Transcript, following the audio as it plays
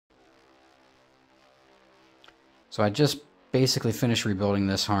So I just basically finished rebuilding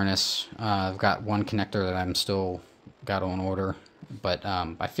this harness. I've got one connector that I'm still got on order, but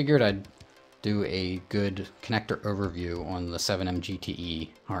I figured I'd do a good connector overview on the 7M GTE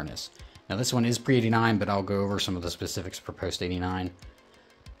harness. Now this one is pre-89, but I'll go over some of the specifics for post-89.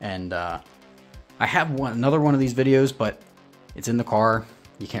 And I have another one of these videos, but it's in the car.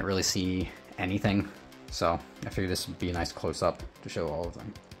 You can't really see anything, so I figured this would be a nice close-up to show all of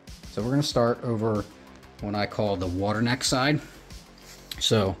them. So we're going to start over what I call the water neck side.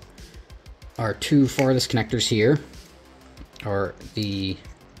 So our two farthest connectors here are the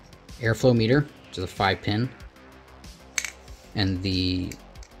airflow meter, which is a 5-pin, and the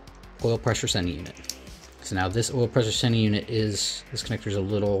oil pressure sending unit. So now this oil pressure sending unit this connector is a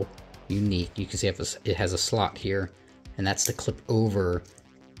little unique. You can see it has a slot here, and that's to clip over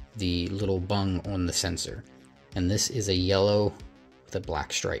the little bung on the sensor. And this is a yellow with a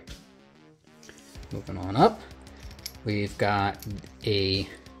black stripe. Moving on up, we've got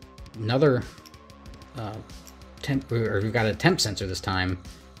another we've got a temp sensor this time,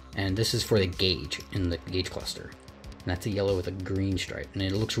 and this is for the gauge in the gauge cluster. And that's a yellow with a green stripe, and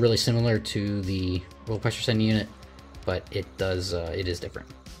it looks really similar to the oil pressure sending unit, but it is different.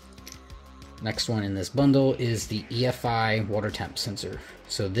 Next one in this bundle is the EFI water temp sensor.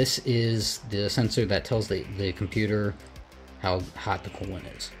 So this is the sensor that tells the computer how hot the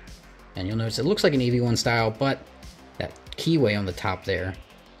coolant is. And you'll notice it looks like an EV1 style, but that keyway on the top there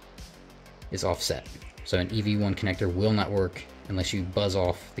is offset. So an EV1 connector will not work unless you buzz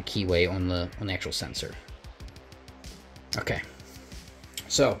off the keyway on the actual sensor. Okay,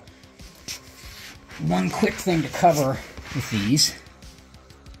 so one quick thing to cover with these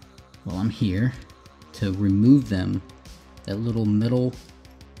while I'm here, to remove them, that little middle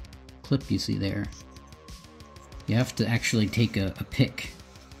clip you see there, you have to actually take a pick,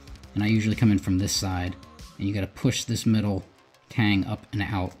 and I usually come in from this side, and you got to push this middle tang up and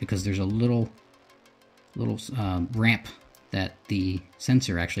out, because there's a little ramp that the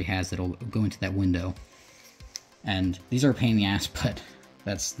sensor actually has that'll go into that window. And these are a pain in the ass, but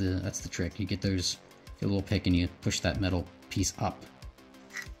that's the trick. You get a little pick and you push that metal piece up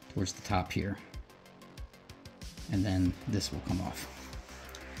towards the top here, and then this will come off.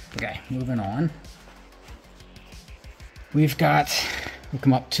 Okay, moving on. We'll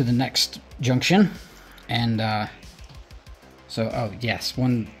come up to the next junction, and oh yes,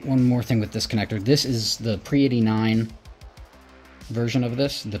 one more thing with this connector. This is the pre-89 version of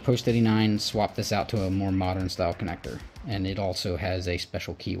this. The post-89 swapped this out to a more modern style connector, and it also has a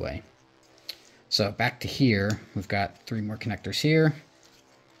special keyway. So back to here, we've got 3 more connectors here,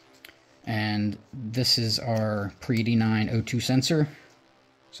 and this is our pre-89 O2 sensor.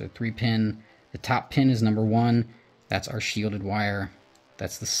 So 3-pin. The top pin is number 1. That's our shielded wire.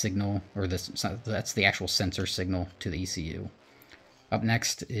 That's the signal, or that's the actual sensor signal to the ECU. Up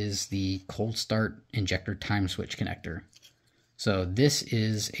next is the cold start injector time switch connector. So this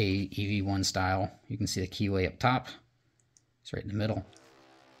is a EV1 style. You can see the keyway up top. It's right in the middle.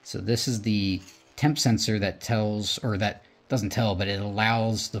 So this is the temp sensor that tells, or that doesn't tell, but it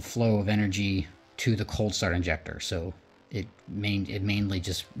allows the flow of energy to the cold start injector. So it mainly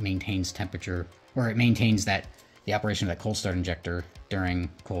just maintains temperature, or it maintains the operation of that cold start injector during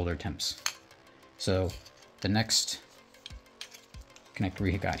colder temps. So the next connector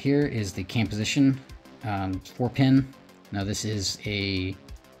we got here is the cam position 4-pin. Now this is a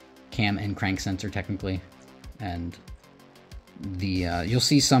cam and crank sensor technically, and you'll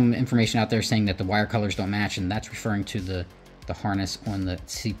see some information out there saying that the wire colors don't match, and that's referring to the harness on the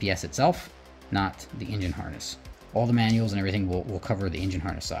CPS itself, not the engine harness. All the manuals and everything will cover the engine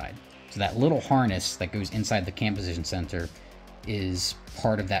harness side. So that little harness that goes inside the cam position sensor is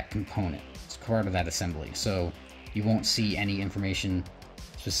part of that component. It's part of that assembly. So you won't see any information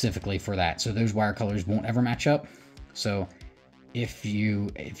specifically for that. So those wire colors won't ever match up. So if you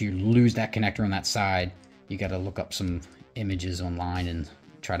lose that connector on that side, you got to look up some images online and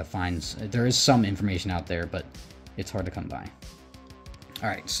try to find. There is some information out there, but it's hard to come by. All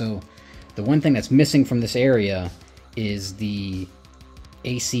right, so the one thing that's missing from this area is the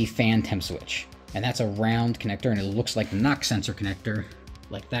AC fan temp switch, and that's a round connector, and it looks like the knock sensor connector,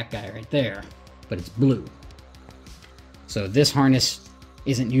 like that guy right there, but it's blue. So this harness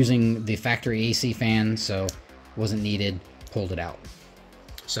isn't using the factory AC fan, so wasn't needed, pulled it out.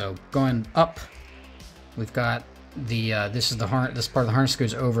 So going up, we've got the this part of the harness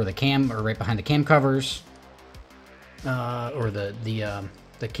goes over the cam, or right behind the cam covers, or the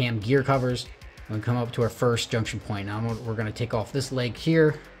cam gear covers. And we come up to our first junction point. Now we're going to take off this leg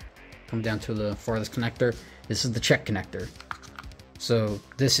here, come down to the farthest connector. This is the check connector. So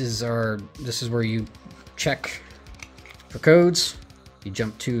this is where you check For codes, you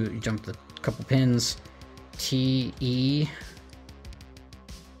jump the couple pins, T, E.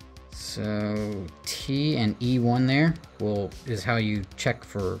 So T and E1 there is how you check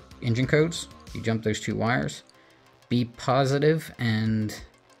for engine codes. You jump those 2 wires. B positive and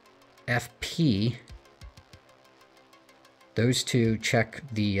FP, those 2 check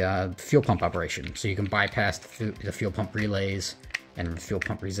the fuel pump operation. So you can bypass the fuel pump relays and the fuel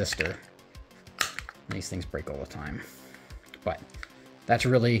pump resistor. And these things break all the time. But that's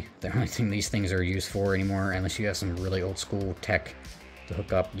really the only thing these things are used for anymore, unless you have some really old school tech to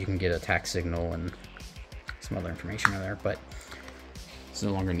hook up. You can get a tack signal and some other information in there, but it's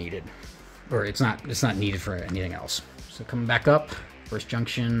no longer needed. Or it's not needed for anything else. So coming back up, first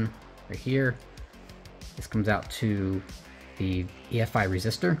junction right here. This comes out to the EFI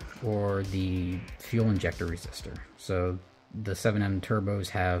resistor or the fuel injector resistor. So the 7M turbos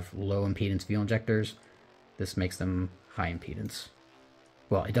have low impedance fuel injectors. This makes them high impedance.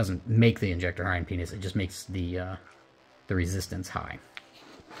 Well, it doesn't make the injector high impedance, it just makes the resistance high.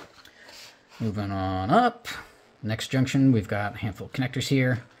 Moving on up, next junction, we've got a handful of connectors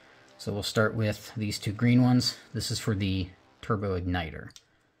here. So we'll start with these 2 green ones. This is for the turbo igniter.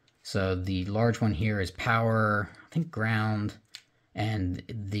 So the large one here is power, I think ground, and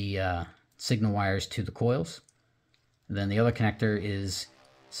the signal wires to the coils. And then the other connector is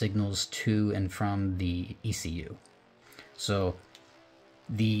signals to and from the ECU. So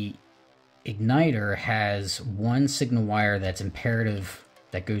the igniter has one signal wire that's imperative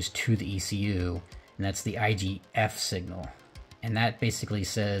that goes to the ECU, and that's the IGF signal. And that basically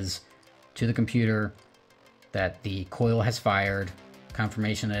says to the computer that the coil has fired,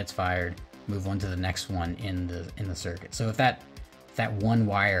 confirmation that it's fired, move on to the next one in the circuit. So if that one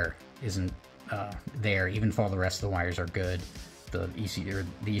wire isn't there, even if all the rest of the wires are good, the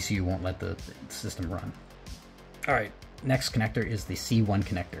ECU won't let the system run. All right, next connector is the C1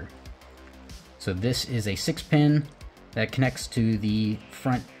 connector. So this is a 6-pin that connects to the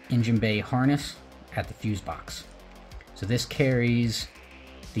front engine bay harness at the fuse box. So this carries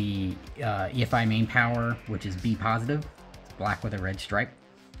the EFI main power, which is B positive. It's black with a red stripe.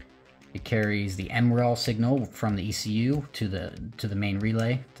 It carries the MREL signal from the ECU to the main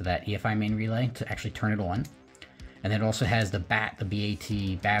relay, to that EFI main relay, to actually turn it on. And then it also has the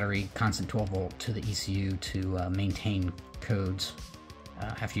BAT battery, constant 12 volt, to the ECU to maintain codes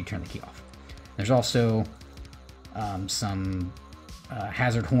after you turn the key off. There's also some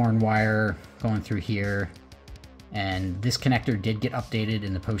hazard horn wire going through here, and this connector did get updated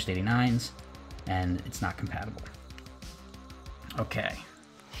in the post 89s, and it's not compatible. Okay,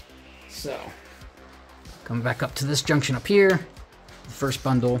 so coming back up to this junction up here, the first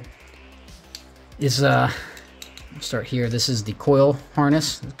bundle is start here. This is the coil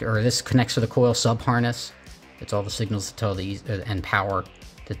harness, or this connects to the coil sub harness. It's all the signals to tell the and power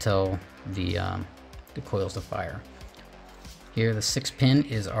to tell the coils to fire. Here, the 6-pin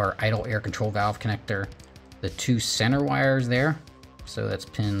is our idle air control valve connector. The 2 center wires there, so that's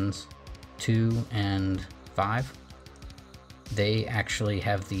pins 2 and 5. They actually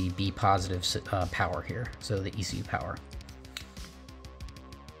have the B positive power here, so the ECU power.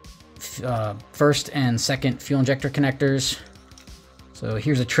 First and second fuel injector connectors. So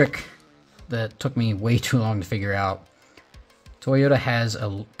here's a trick that took me way too long to figure out. Toyota has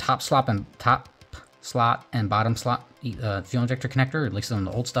a top slot and bottom slot fuel injector connector, at least on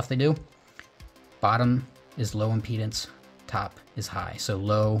the old stuff they do. Bottom is low impedance, top is high. So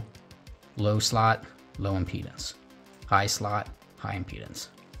low slot, low impedance. High slot, high impedance.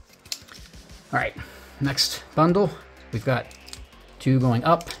 All right, next bundle, we've got 2 going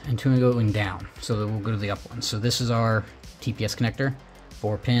up and 2 going down. So we'll go to the up one. So this is our TPS connector,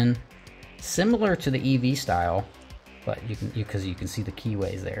 4-pin, similar to the EV style, but because you can see the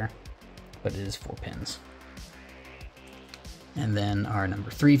keyways there, but it is 4 pins. And then our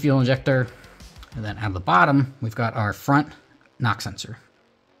number 3 fuel injector, and then at the bottom we've got our front knock sensor,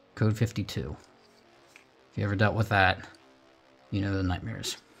 code 52. If you ever dealt with that, you know the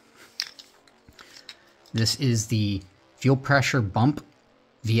nightmares. This is the fuel pressure bump,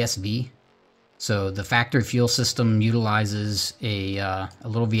 VSV. So the factory fuel system utilizes a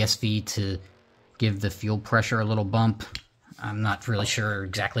little VSV to give the fuel pressure a little bump. I'm not really sure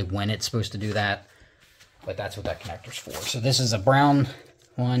exactly when it's supposed to do that, but that's what that connector's for. So this is a brown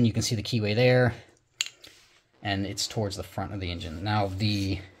one. You can see the keyway there, and it's towards the front of the engine. Now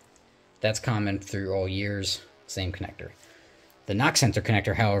that's common through all years, same connector. The knock sensor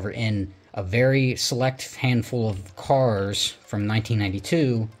connector, however, in a very select handful of cars from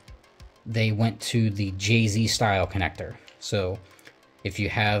 1992, they went to the JZ style connector. So if you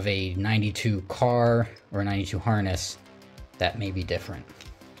have a 92 car or a 92 harness, that may be different.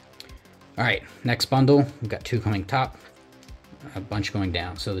 All right, next bundle, we've got 2 coming top, a bunch going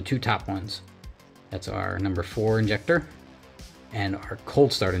down. So the 2 top ones, that's our number 4 injector and our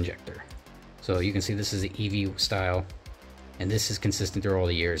cold start injector. So you can see this is the EV style, and this is consistent through all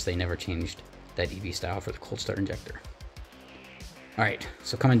the years. They never changed that EV style for the cold start injector. All right,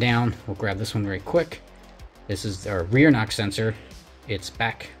 so coming down, we'll grab this one very quick. This is our rear knock sensor. It's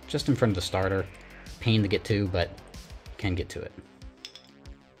back just in front of the starter. Pain to get to, but you can get to it.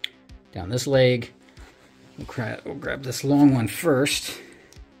 Down this leg, we'll grab this long one first.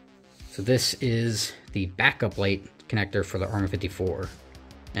 So this is the backup light connector for the Arma 54.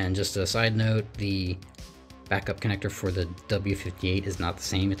 And just a side note, the backup connector for the W58 is not the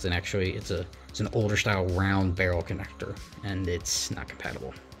same. It's an older style round barrel connector, and it's not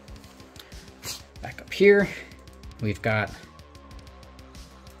compatible. Back up here, we've got,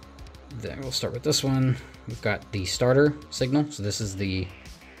 we'll start with this one. We've got the starter signal. So this is the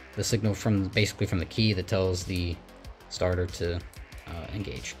signal from basically from the key that tells the starter to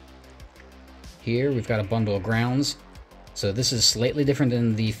engage. Here we've got a bundle of grounds. So this is slightly different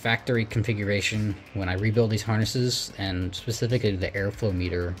than the factory configuration when I rebuild these harnesses, and specifically the airflow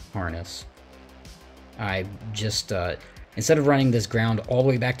meter harness. I just, instead of running this ground all the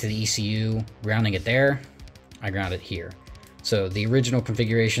way back to the ECU, grounding it there, I ground it here. So the original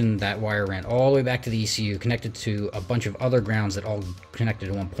configuration, that wire ran all the way back to the ECU, connected to a bunch of other grounds that all connected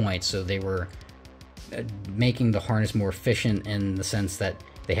at one point. So they were making the harness more efficient in the sense that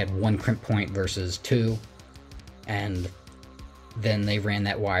they had 1 crimp point versus 2. And then they ran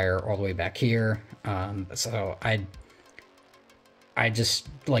that wire all the way back here. So I just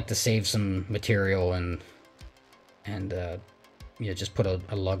like to save some material and you know, just put a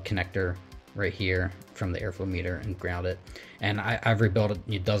lug connector right here from the airflow meter and ground it. And I've rebuilt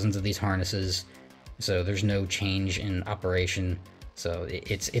dozens of these harnesses, so there's no change in operation. So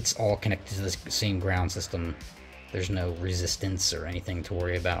it's all connected to the same ground system. There's no resistance or anything to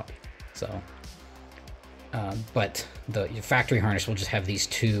worry about. So, but the factory harness will just have these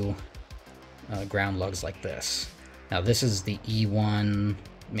 2 ground lugs like this. Now this is the E1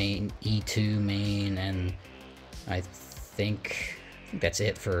 main, E2 main, and I think that's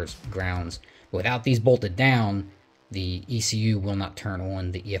it for grounds. Without these bolted down, the ECU will not turn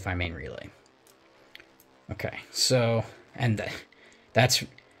on the EFI main relay. Okay, so, and that's,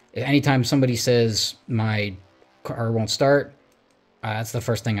 anytime somebody says my car won't start, that's the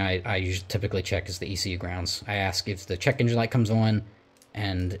first thing I usually typically check is the ECU grounds. I ask if the check engine light comes on,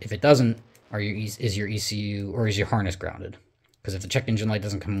 and if it doesn't, is your ECU or is your harness grounded? Because if the check engine light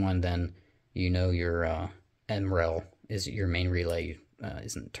doesn't come on, then you know your MREL is your main relay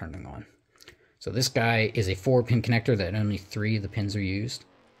isn't turning on. So this guy is a 4-pin connector that only 3 of the pins are used.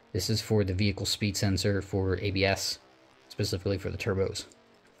 This is for the vehicle speed sensor for ABS, specifically for the turbos.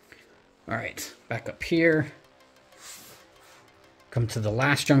 All right, back up here. Come to the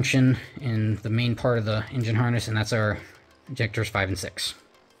last junction in the main part of the engine harness, and that's our injectors 5 and 6.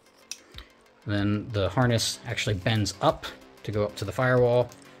 Then the harness actually bends up to go up to the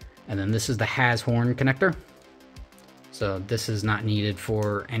firewall, and then this is the HAZ horn connector. So this is not needed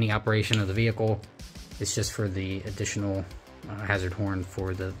for any operation of the vehicle. It's just for the additional hazard horn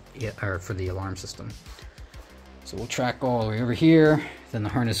for the alarm system. So we'll track all the way over here. Then the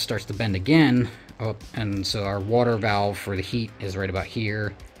harness starts to bend again. Oh, and so our water valve for the heat is right about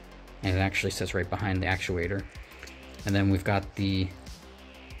here, and it actually sits right behind the actuator. And then we've got the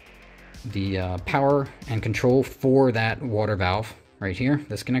power and control for that water valve right here,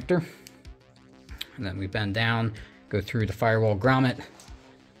 this connector. And then we bend down, go through the firewall grommet,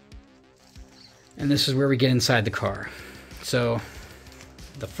 and this is where we get inside the car. So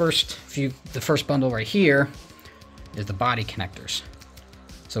the first bundle right here is the body connectors.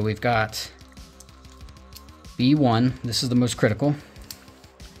 So we've got B1, this is the most critical,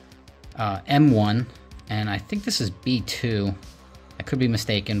 M1, and I think this is B2. I could be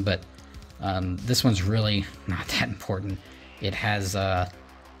mistaken, but this one's really not that important. It has, I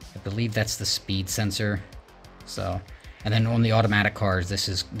believe that's the speed sensor. So, and then on the automatic cars, this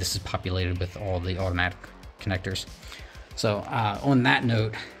is populated with all the automatic connectors. So on that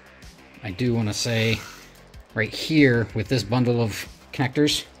note, I do want to say right here with this bundle of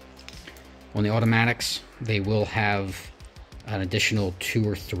connectors on the automatics, they will have an additional 2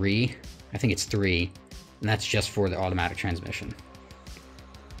 or 3. I think it's 3, and that's just for the automatic transmission.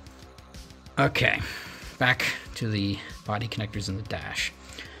 Okay, back to the body connectors in the dash.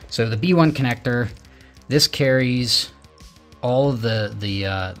 So the B1 connector, this carries all of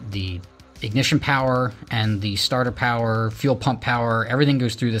the ignition power and the starter power, fuel pump power, everything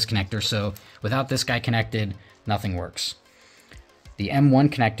goes through this connector. So without this guy connected, nothing works. The M1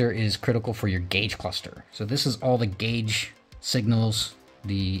 connector is critical for your gauge cluster. So this is all the gauge signals,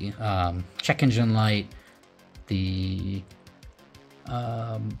 the check engine light, the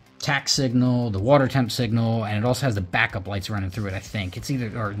tack signal, the water temp signal, and it also has the backup lights running through it, I think. It's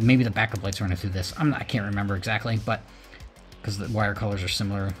either, or maybe the backup lights running through this. I can't remember exactly, but because the wire colors are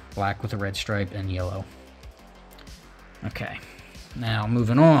similar, black with a red stripe and yellow. Okay, now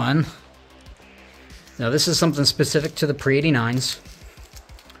moving on. Now this is something specific to the pre-89s.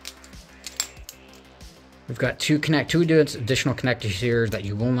 We've got two additional connectors here that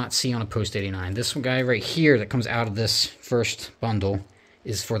you will not see on a post-89. This guy right here that comes out of this first bundle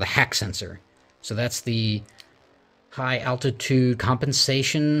is for the HAC sensor. So that's the high altitude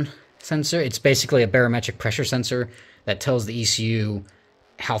compensation sensor. It's basically a barometric pressure sensor that tells the ECU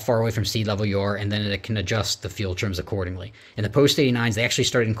how far away from sea level you are, and then it can adjust the fuel trims accordingly. In the post-89s, they actually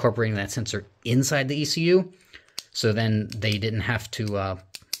started incorporating that sensor inside the ECU, so then they didn't have to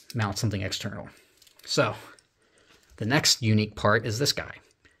mount something external. So, the next unique part is this guy.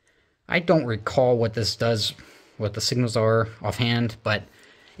 I don't recall what this does, what the signals are offhand, but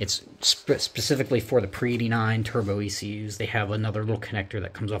it's specifically for the pre-89 turbo ECUs. They have another little connector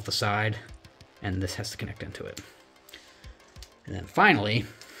that comes off the side, and this has to connect into it. And then finally,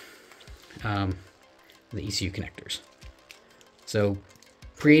 the ECU connectors. So,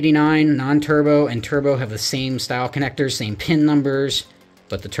 pre-89, non-turbo, and turbo have the same style connectors, same pin numbers,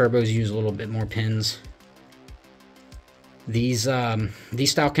 but the turbos use a little bit more pins. These style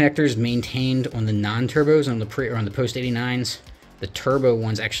connectors maintained on the non-turbos, on the post-89s. The turbo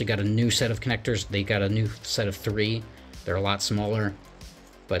ones actually got a new set of connectors. They got a new set of 3. They're a lot smaller,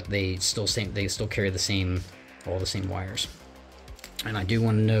 but they still carry all the same wires. And I do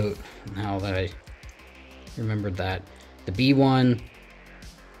want to note, now that I remembered that, the B1,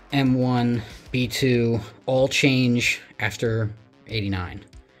 M1, B2 all change after 89.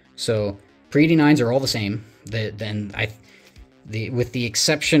 So pre-89s are all the same. With the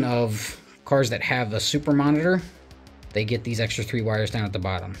exception of cars that have a super monitor, they get these extra 3 wires down at the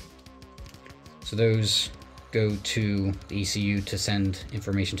bottom. So those go to the ECU to send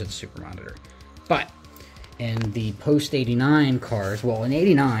information to the super monitor. But in the post-89 cars, well, in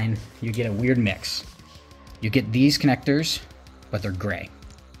 89, you get a weird mix. You get these connectors, but they're gray.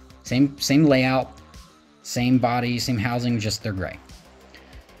 Same layout, same body, same housing, just they're gray.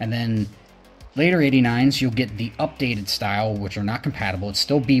 And then later 89s, you'll get the updated style, which are not compatible. It's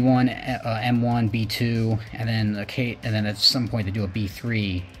still B1, M1, B2, and then at some point they do a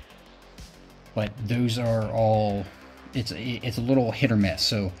B3. But those are all, it's a little hit or miss.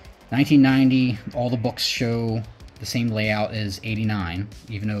 So 1990, all the books show the same layout as 89,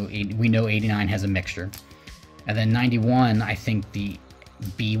 even though we know 89 has a mixture. And then 91, I think the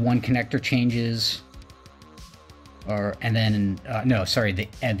B1 connector changes. The M1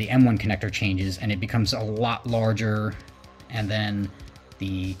 connector changes and it becomes a lot larger, and then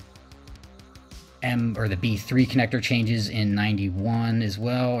the B3 connector changes in 91 as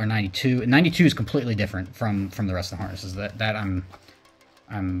well, or 92. 92 is completely different from the rest of the harnesses. That I'm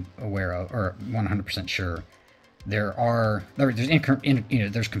aware of, or 100% sure. There's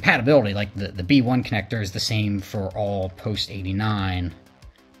compatibility. Like the B1 connector is the same for all post 89,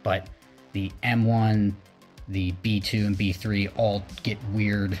 but the M1, the B2 and B3 all get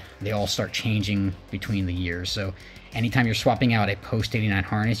weird. They all start changing between the years. So anytime you're swapping out a post-89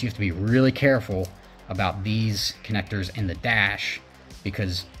 harness, you have to be really careful about these connectors in the dash,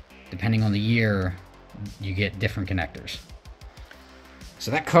 because depending on the year, you get different connectors.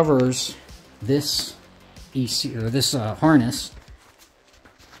 So that covers this harness.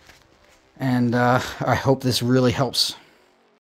 And I hope this really helps